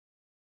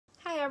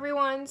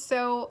everyone.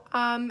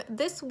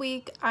 This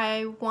week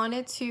I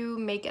wanted to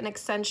make an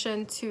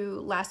extension to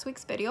last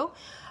week's video.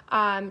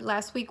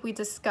 Last week we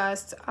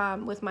discussed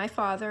with my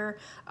father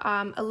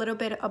a little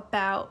bit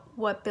about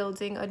what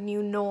building a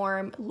new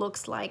norm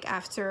looks like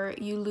after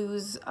you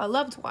lose a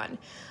loved one.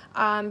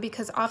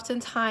 Because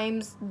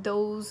oftentimes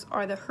those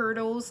are the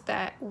hurdles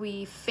that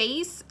we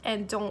face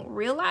and don't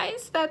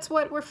realize that's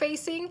what we're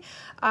facing,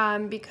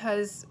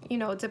 because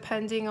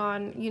depending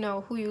on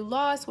who you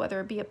lost,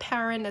 whether it be a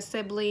parent, a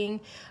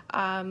sibling,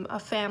 a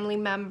family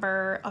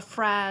member, a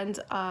friend,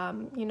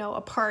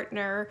 a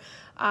partner,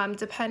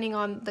 depending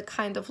on the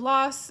kind of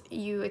loss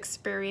you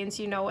experience,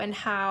 and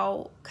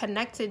how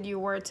connected you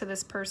were to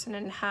this person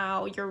and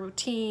how your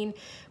routine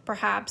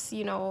perhaps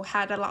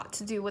had a lot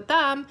to do with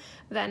them,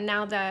 then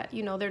now that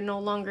they're no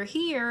longer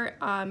here,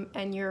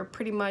 and you're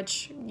pretty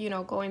much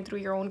going through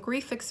your own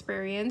grief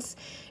experience,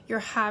 you're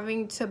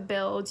having to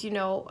build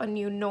a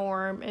new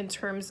norm in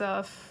terms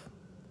of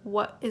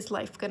what is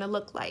life gonna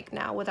look like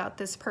now without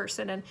this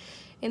person. And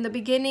in the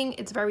beginning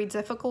it's very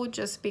difficult,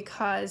 just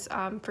because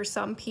for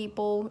some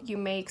people you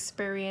may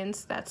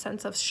experience that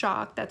sense of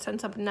shock, that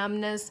sense of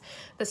numbness,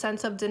 the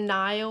sense of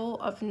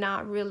denial, of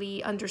not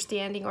really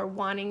understanding or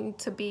wanting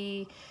to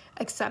be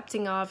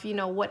accepting of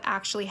what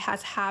actually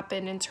has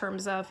happened in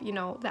terms of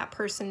that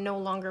person no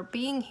longer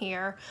being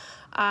here.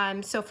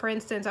 So for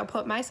instance, I'll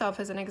put myself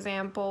as an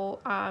example.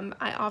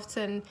 I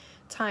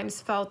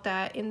oftentimes felt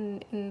that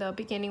in the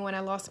beginning when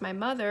I lost my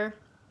mother,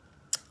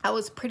 I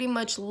was pretty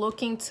much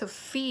looking to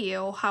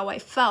feel how I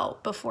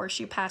felt before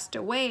she passed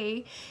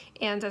away.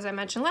 And as I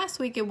mentioned last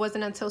week, it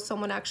wasn't until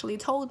someone actually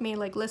told me,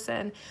 like,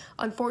 listen,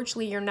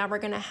 unfortunately, you're never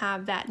going to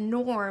have that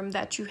norm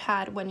that you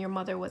had when your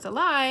mother was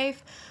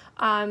alive.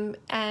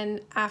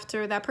 And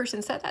after that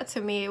person said that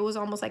to me, it was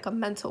almost like a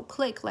mental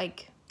click,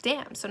 like,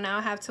 damn, so now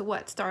I have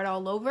to start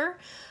all over?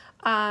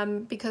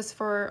 Because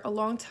for a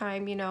long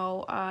time,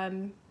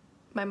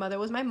 my mother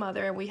was my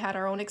mother and we had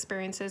our own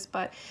experiences,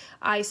 but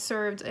I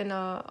served in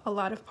a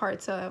lot of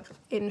parts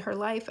in her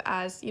life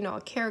as, a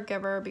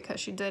caregiver,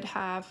 because she did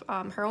have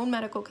her own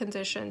medical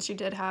conditions. She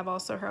did have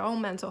also her own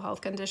mental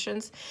health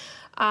conditions.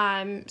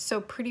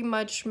 So pretty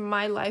much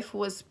my life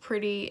was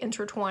pretty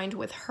intertwined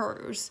with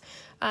hers.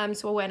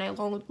 So when I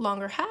no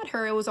longer had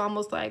her, it was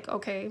almost like,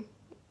 okay,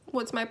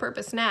 what's my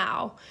purpose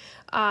now?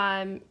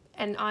 And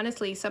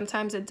honestly,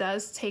 sometimes it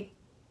does take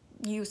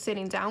you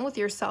sitting down with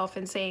yourself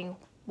and saying,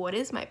 what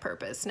is my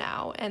purpose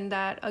now? And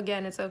that,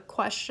 again, is a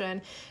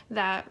question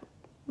that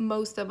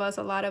most of us,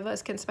 a lot of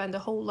us, can spend a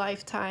whole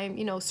lifetime,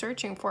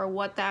 searching for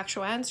what the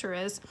actual answer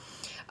is.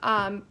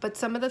 But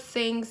some of the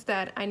things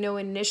that I know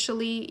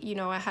initially,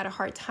 I had a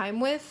hard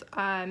time with,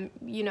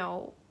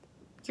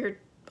 you're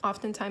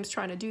oftentimes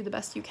trying to do the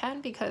best you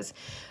can, because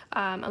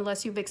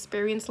unless you've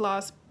experienced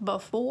loss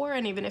before,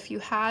 and even if you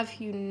have,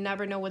 you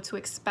never know what to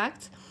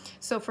expect.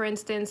 So for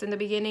instance, in the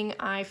beginning,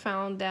 I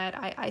found that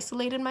I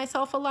isolated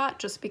myself a lot,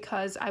 just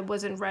because I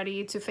wasn't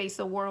ready to face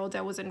the world. I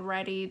wasn't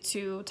ready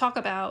to talk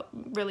about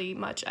really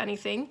much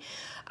anything.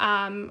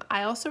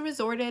 I also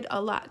resorted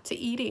a lot to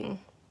eating.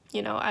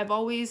 I've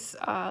always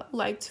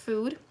liked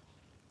food.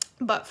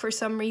 But for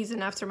some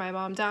reason, after my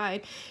mom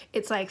died,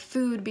 it's like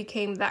food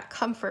became that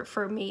comfort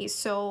for me.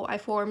 So I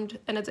formed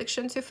an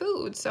addiction to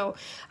food. So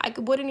I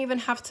wouldn't even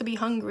have to be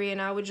hungry,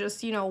 and I would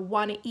just,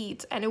 want to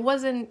eat. And it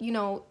wasn't,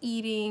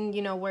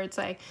 eating, where it's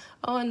like,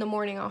 oh, in the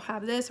morning I'll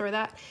have this or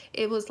that.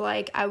 It was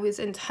like I was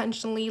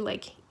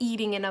intentionally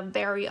eating in a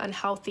very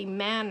unhealthy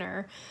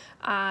manner.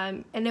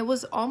 And it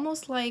was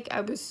almost like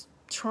I was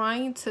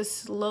trying to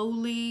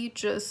slowly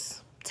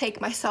just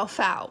take myself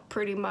out,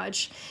 pretty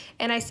much.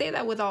 And I say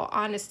that with all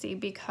honesty,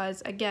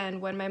 because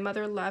again, when my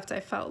mother left, I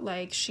felt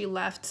like she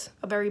left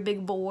a very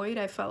big void.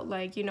 I felt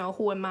like,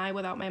 who am I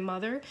without my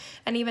mother?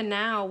 And even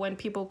now, when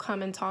people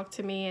come and talk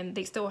to me and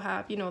they still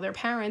have, their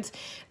parents,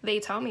 they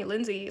tell me,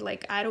 Lindsay,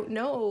 I don't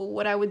know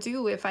what I would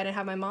do if I didn't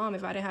have my mom,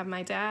 if I didn't have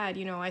my dad.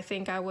 I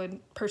think I would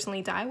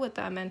personally die with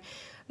them. And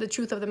the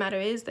truth of the matter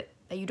is that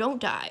you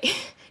don't die.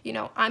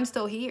 I'm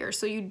still here.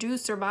 So you do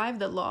survive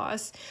the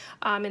loss.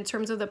 In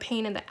terms of the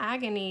pain and the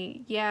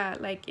agony, yeah,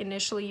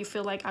 initially you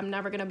feel like I'm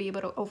never going to be able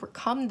to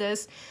overcome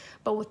this.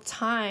 But with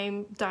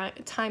time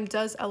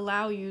does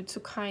allow you to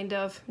kind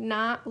of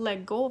not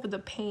let go of the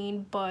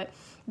pain, but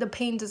the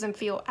pain doesn't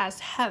feel as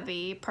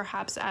heavy,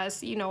 perhaps,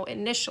 as,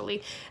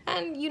 initially.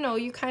 And,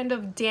 you kind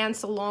of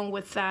dance along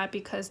with that,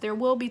 because there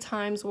will be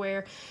times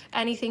where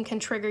anything can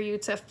trigger you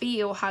to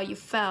feel how you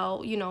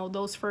felt,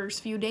 those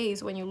first few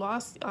days when you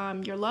lost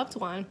your loved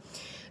one.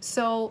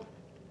 So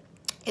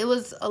it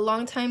was a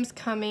long time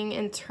coming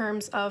in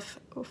terms of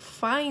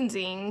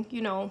finding,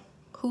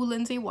 who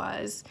Lindsay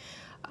was,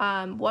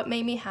 what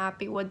made me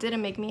happy, what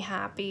didn't make me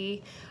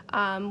happy,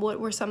 what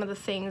were some of the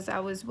things I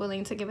was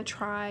willing to give a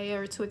try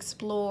or to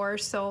explore.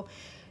 So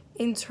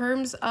in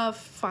terms of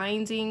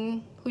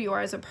finding who you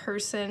are as a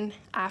person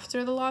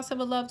after the loss of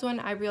a loved one,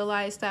 I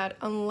realized that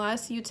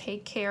unless you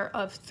take care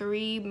of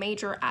 3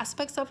 major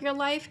aspects of your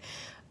life,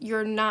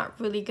 you're not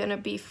really gonna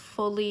be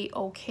fully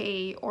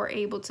okay or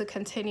able to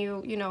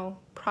continue,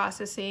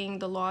 processing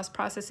the loss,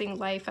 processing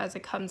life as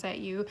it comes at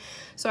you.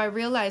 So I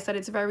realized that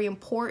it's very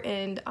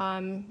important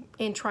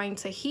in trying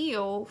to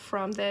heal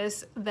from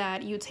this,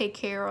 that you take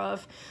care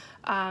of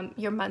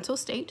your mental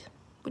state,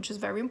 which is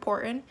very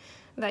important,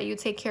 that you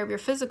take care of your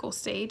physical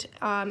state,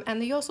 and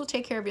that you also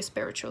take care of your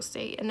spiritual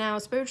state. And now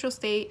spiritual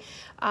state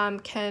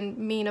can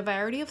mean a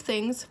variety of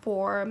things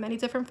for many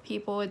different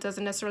people. It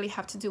doesn't necessarily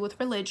have to do with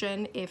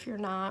religion if you're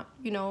not,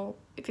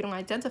 if you don't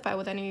identify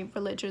with any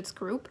religious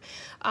group.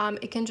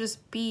 It can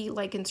just be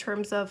like in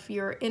terms of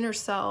your inner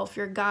self,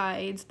 your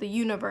guides, the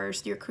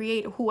universe, your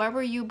creator,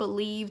 whoever you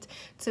believed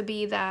to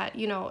be that,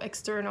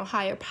 external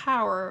higher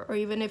power, or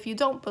even if you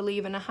don't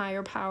believe in a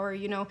higher power,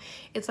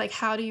 it's like,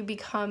 how do you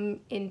become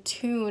in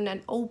tune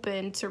and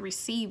open to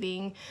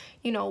receiving,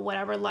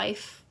 whatever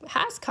life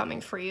has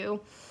coming for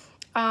you.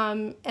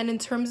 And in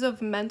terms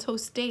of mental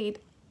state,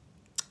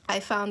 I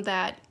found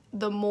that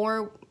the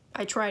more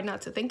I tried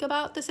not to think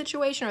about the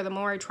situation, or the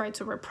more I tried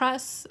to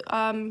repress,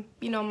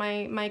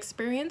 my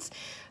experience,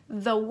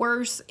 the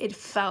worse it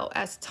felt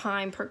as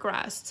time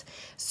progressed.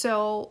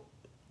 So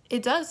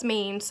it does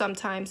mean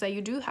sometimes that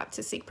you do have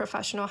to seek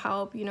professional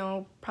help.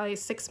 Probably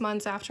 6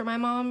 months after my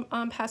mom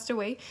passed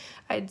away,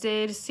 I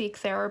did seek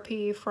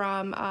therapy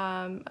from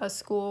a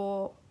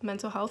school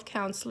mental health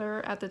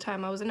counselor. At the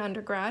time I was an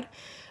undergrad,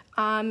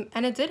 and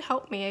it did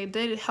help me. It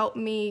did help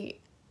me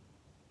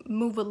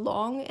move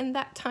along in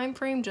that time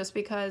frame, just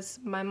because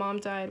my mom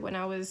died when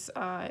I was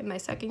in my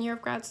second year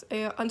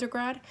of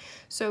undergrad.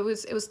 So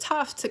it was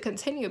tough to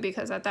continue,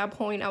 because at that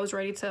point I was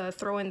ready to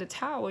throw in the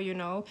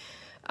towel,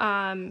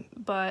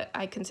 but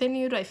I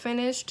continued, I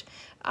finished.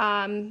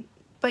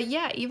 But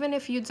yeah, even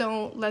if you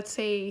don't, let's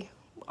say,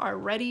 are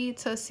ready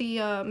to see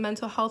a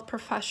mental health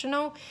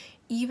professional,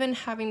 even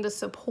having the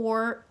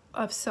support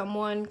of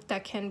someone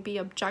that can be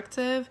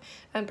objective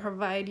and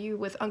provide you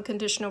with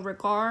unconditional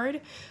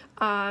regard,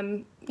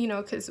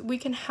 because we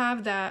can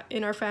have that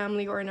in our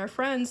family or in our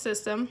friend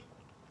system.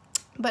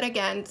 But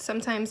again,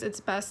 sometimes it's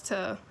best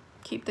to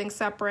keep things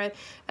separate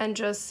and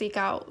just seek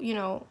out,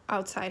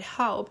 outside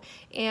help.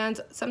 And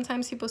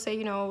sometimes people say,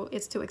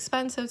 it's too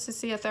expensive to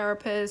see a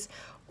therapist,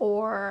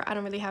 or I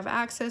don't really have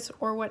access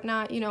or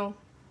whatnot.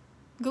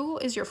 Google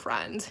is your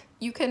friend.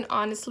 You can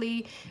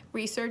honestly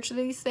research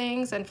these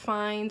things and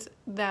find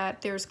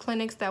that there's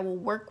clinics that will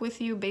work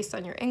with you based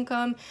on your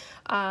income.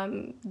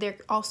 There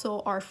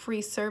also are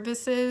free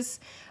services.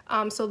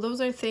 So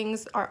those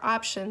are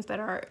options that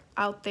are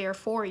out there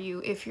for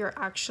you if you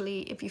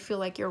feel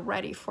like you're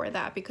ready for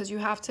that, because you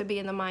have to be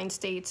in the mind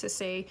state to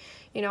say,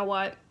 you know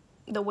what,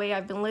 the way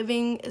I've been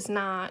living is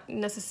not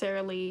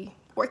necessarily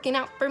working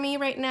out for me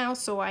right now,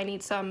 so I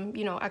need some,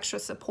 extra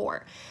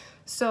support.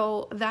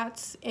 So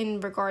that's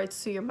in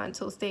regards to your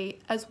mental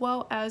state, as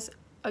well as,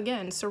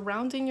 again,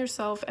 surrounding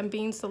yourself and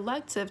being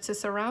selective to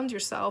surround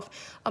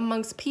yourself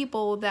amongst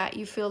people that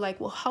you feel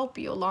like will help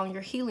you along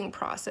your healing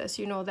process,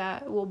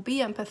 that will be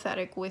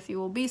empathetic with you,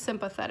 will be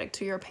sympathetic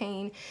to your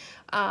pain,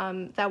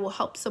 that will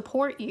help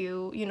support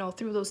you,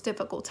 through those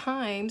difficult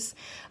times,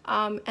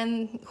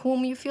 and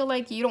whom you feel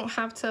like you don't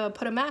have to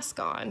put a mask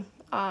on.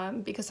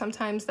 Because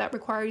sometimes that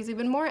requires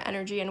even more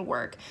energy and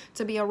work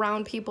to be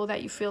around people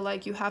that you feel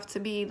like you have to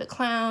be the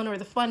clown or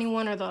the funny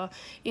one or the,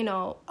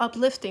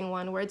 uplifting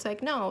one, where it's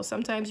like, no,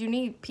 sometimes you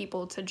need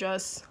people to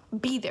just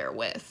be there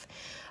with.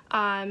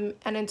 And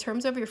in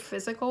terms of your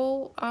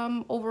physical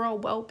overall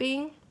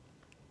well-being,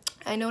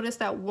 I noticed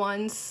that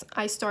once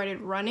I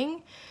started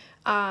running,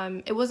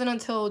 it wasn't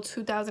until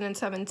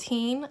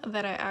 2017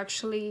 that I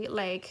actually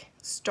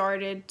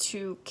started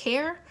to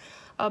care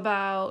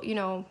about,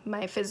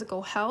 my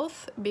physical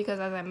health, because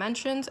as I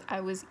mentioned,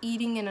 I was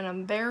eating in a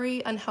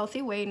very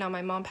unhealthy way. Now,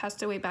 my mom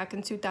passed away back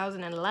in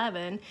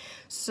 2011,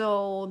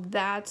 so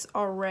that's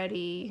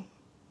already,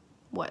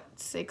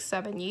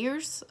 6-7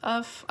 years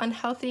of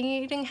unhealthy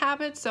eating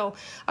habits. So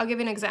I'll give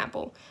you an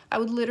example. I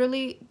would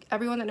literally,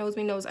 everyone that knows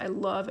me knows I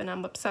love and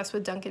I'm obsessed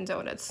with Dunkin'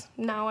 Donuts.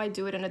 Now I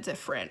do it in a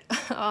different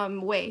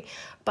way.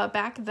 But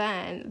back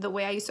then, the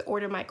way I used to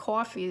order my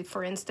coffee,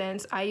 for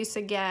instance, I used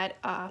to get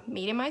a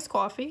medium iced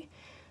coffee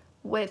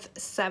with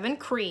 7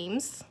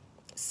 creams,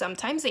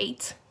 sometimes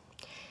 8,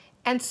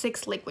 and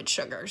 6 liquid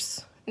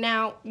sugars.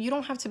 Now, you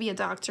don't have to be a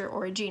doctor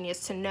or a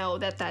genius to know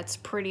that that's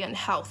pretty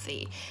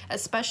unhealthy,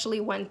 especially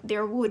when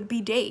there would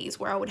be days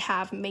where I would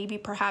have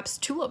perhaps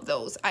 2 of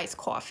those iced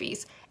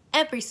coffees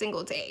every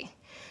single day.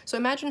 So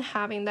imagine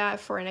having that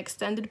for an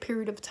extended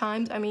period of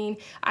time. I mean,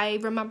 I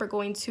remember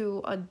going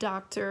to a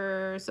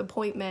doctor's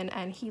appointment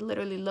and he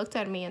literally looked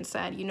at me and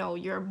said,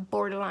 you're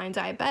borderline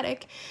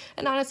diabetic.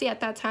 And honestly, at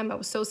that time, I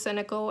was so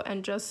cynical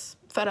and just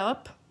fed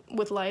up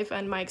with life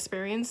and my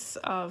experience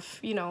of,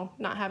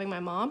 not having my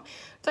mom,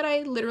 that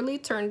I literally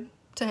turned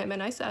to him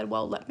and I said,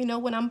 well, let me know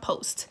when I'm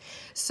post.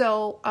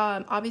 So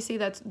obviously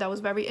that was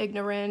very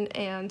ignorant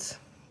and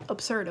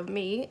absurd of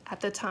me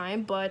at the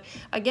time. But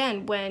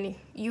again, when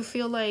you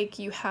feel like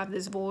you have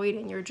this void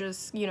and you're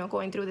just,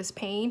 going through this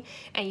pain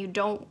and you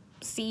don't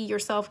see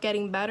yourself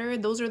getting better,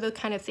 those are the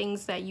kind of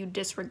things that you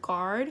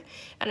disregard,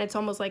 and it's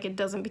almost like it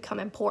doesn't become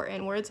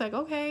important, where it's like,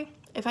 okay,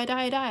 if I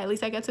die, I die. At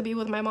least I get to be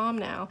with my mom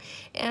now.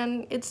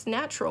 And it's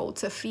natural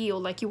to feel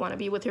like you want to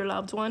be with your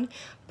loved one.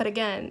 But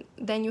again,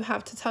 then you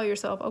have to tell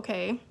yourself,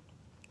 okay,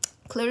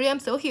 clearly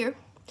I'm still here.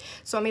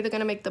 So I'm either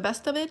going to make the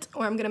best of it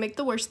or I'm going to make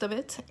the worst of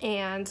it.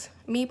 And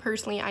me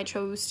personally, I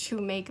chose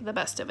to make the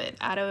best of it.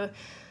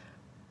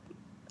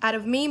 Out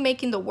of me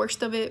making the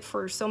worst of it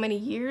for so many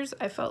years,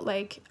 I felt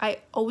like I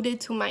owed it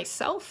to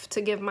myself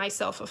to give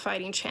myself a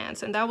fighting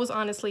chance. And that was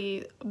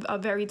honestly a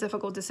very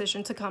difficult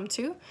decision to come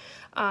to,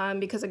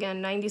 because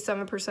again,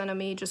 97% of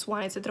me just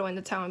wanted to throw in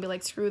the towel and be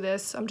like, screw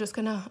this, I'm just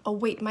gonna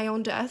await my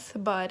own death.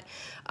 But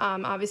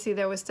obviously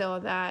there was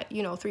still that,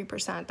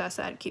 3% that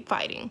said keep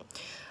fighting.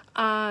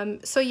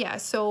 So yeah,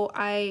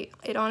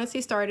 it honestly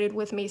started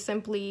with me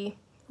simply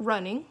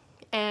running.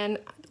 And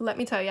let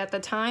me tell you, at the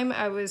time,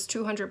 I was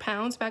 200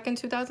 pounds back in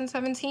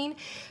 2017.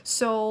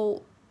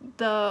 So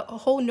the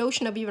whole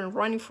notion of even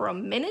running for a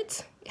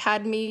minute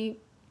had me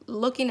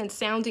looking and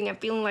sounding and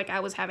feeling like I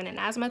was having an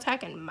asthma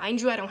attack. And mind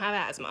you, I don't have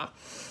asthma.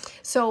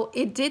 So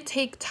it did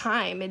take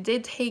time. It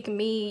did take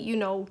me,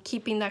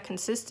 keeping that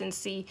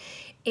consistency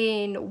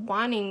in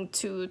wanting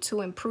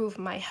to improve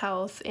my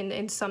health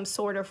in some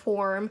sort of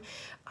form.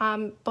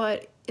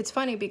 But it's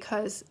funny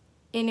because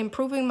in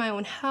improving my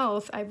own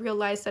health, I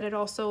realized that it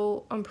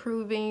also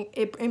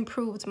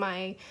improved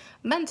my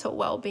mental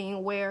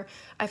well-being, where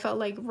I felt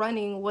like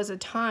running was a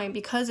time,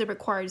 because it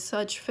required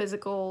such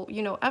physical,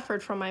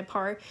 effort from my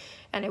part,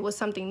 and it was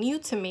something new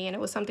to me, and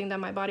it was something that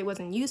my body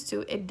wasn't used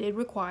to. It did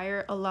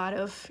require a lot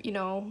of,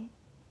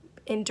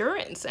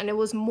 endurance, and it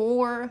was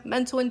more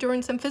mental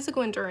endurance than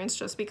physical endurance,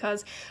 just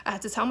because I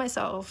had to tell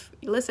myself,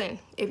 listen,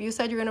 if you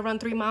said you're gonna run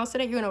 3 miles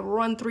today, you're gonna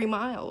run 3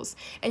 miles,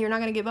 and you're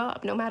not gonna give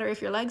up, no matter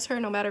if your legs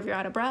hurt, no matter if you're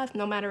out of breath,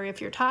 no matter if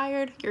you're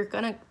tired, you're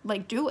gonna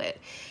do it.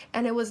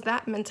 And it was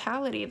that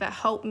mentality that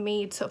helped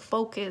me to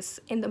focus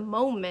in the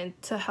moment,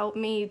 to help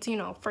me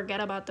to forget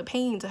about the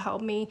pain, to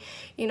help me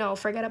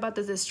forget about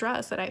the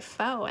distress that I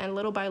felt. And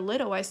little by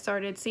little I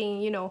started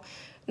seeing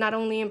not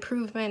only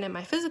improvement in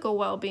my physical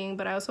well-being,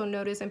 but I also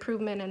noticed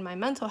improvement in my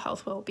mental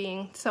health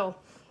well-being. So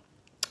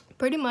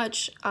pretty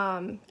much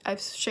I've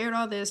shared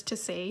all this to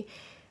say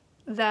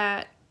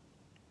that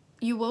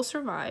you will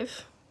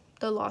survive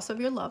the loss of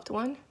your loved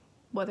one,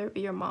 whether it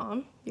be your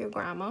mom, your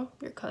grandma,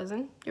 your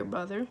cousin, your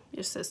brother,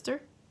 your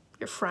sister,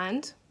 your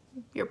friend,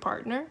 your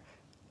partner,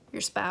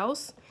 your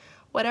spouse,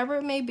 whatever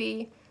it may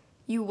be,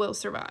 you will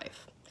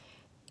survive.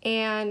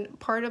 And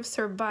part of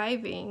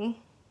surviving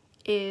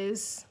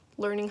is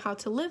learning how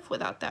to live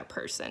without that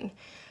person.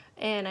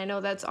 And I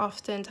know that's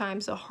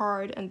oftentimes a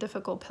hard and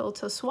difficult pill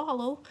to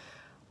swallow,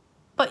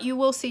 but you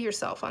will see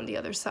yourself on the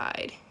other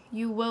side.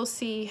 You will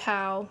see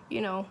how,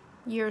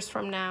 years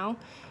from now,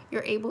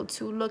 you're able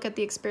to look at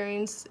the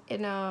experience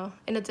in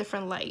a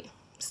different light,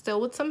 still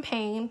with some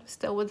pain,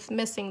 still with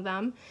missing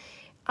them.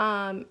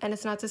 And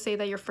it's not to say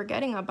that you're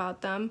forgetting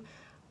about them,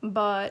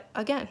 but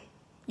again,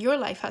 your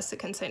life has to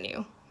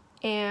continue.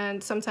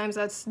 And sometimes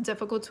that's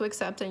difficult to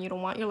accept, and you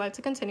don't want your life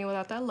to continue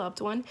without that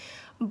loved one.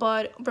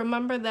 But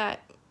remember that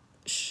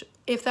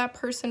if that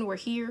person were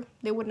here,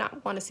 they would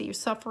not want to see you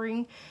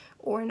suffering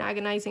or in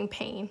agonizing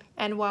pain.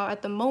 And while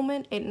at the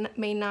moment it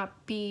may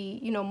not be,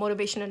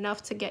 motivation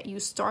enough to get you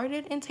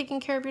started in taking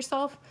care of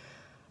yourself,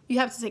 you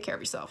have to take care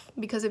of yourself,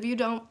 because if you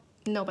don't,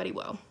 nobody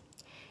will.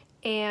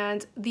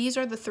 And these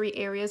are the 3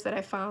 areas that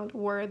I found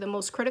were the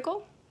most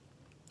critical,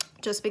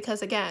 just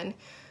because, again,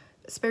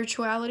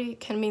 spirituality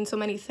can mean so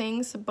many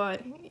things,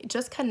 but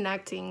just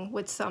connecting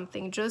with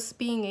something, just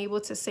being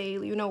able to say,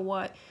 you know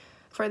what,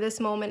 for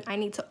this moment, I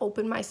need to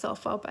open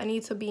myself up. I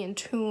need to be in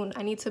tune.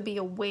 I need to be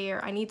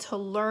aware. I need to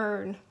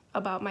learn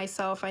about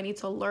myself. I need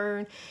to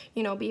learn,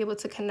 be able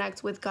to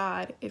connect with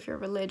God if you're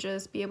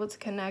religious, be able to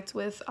connect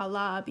with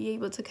Allah, be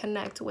able to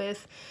connect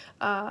with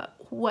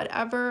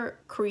whatever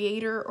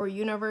creator or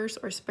universe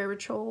or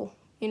spiritual,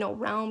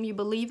 realm you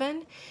believe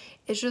in.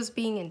 It's just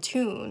being in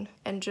tune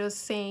and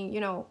just saying,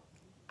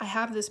 I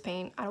have this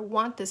pain. I don't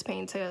want this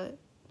pain to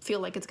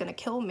feel like it's going to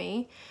kill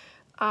me.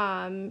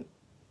 And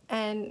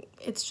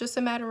it's just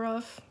a matter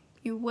of,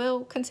 you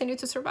will continue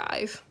to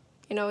survive.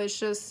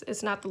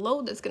 It's not the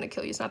load that's going to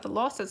kill you. It's not the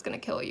loss that's going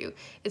to kill you.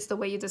 It's the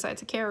way you decide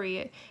to carry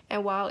it.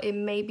 And while it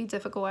may be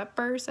difficult at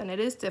first, and it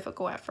is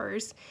difficult at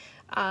first,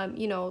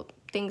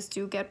 things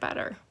do get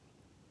better.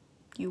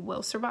 You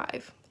will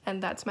survive.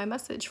 And that's my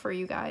message for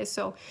you guys.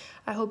 So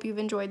I hope you've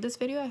enjoyed this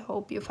video. I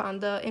hope you found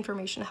the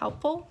information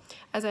helpful.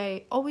 As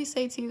I always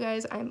say to you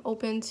guys, I'm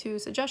open to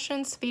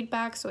suggestions,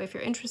 feedback. So if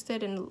you're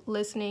interested in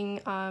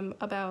listening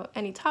about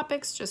any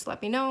topics, just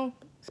let me know.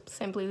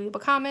 Simply leave a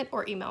comment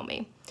or email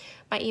me.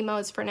 My email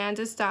is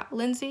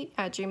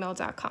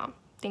fernandez.lindsay@gmail.com.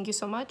 Thank you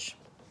so much.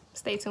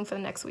 Stay tuned for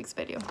the next week's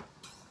video.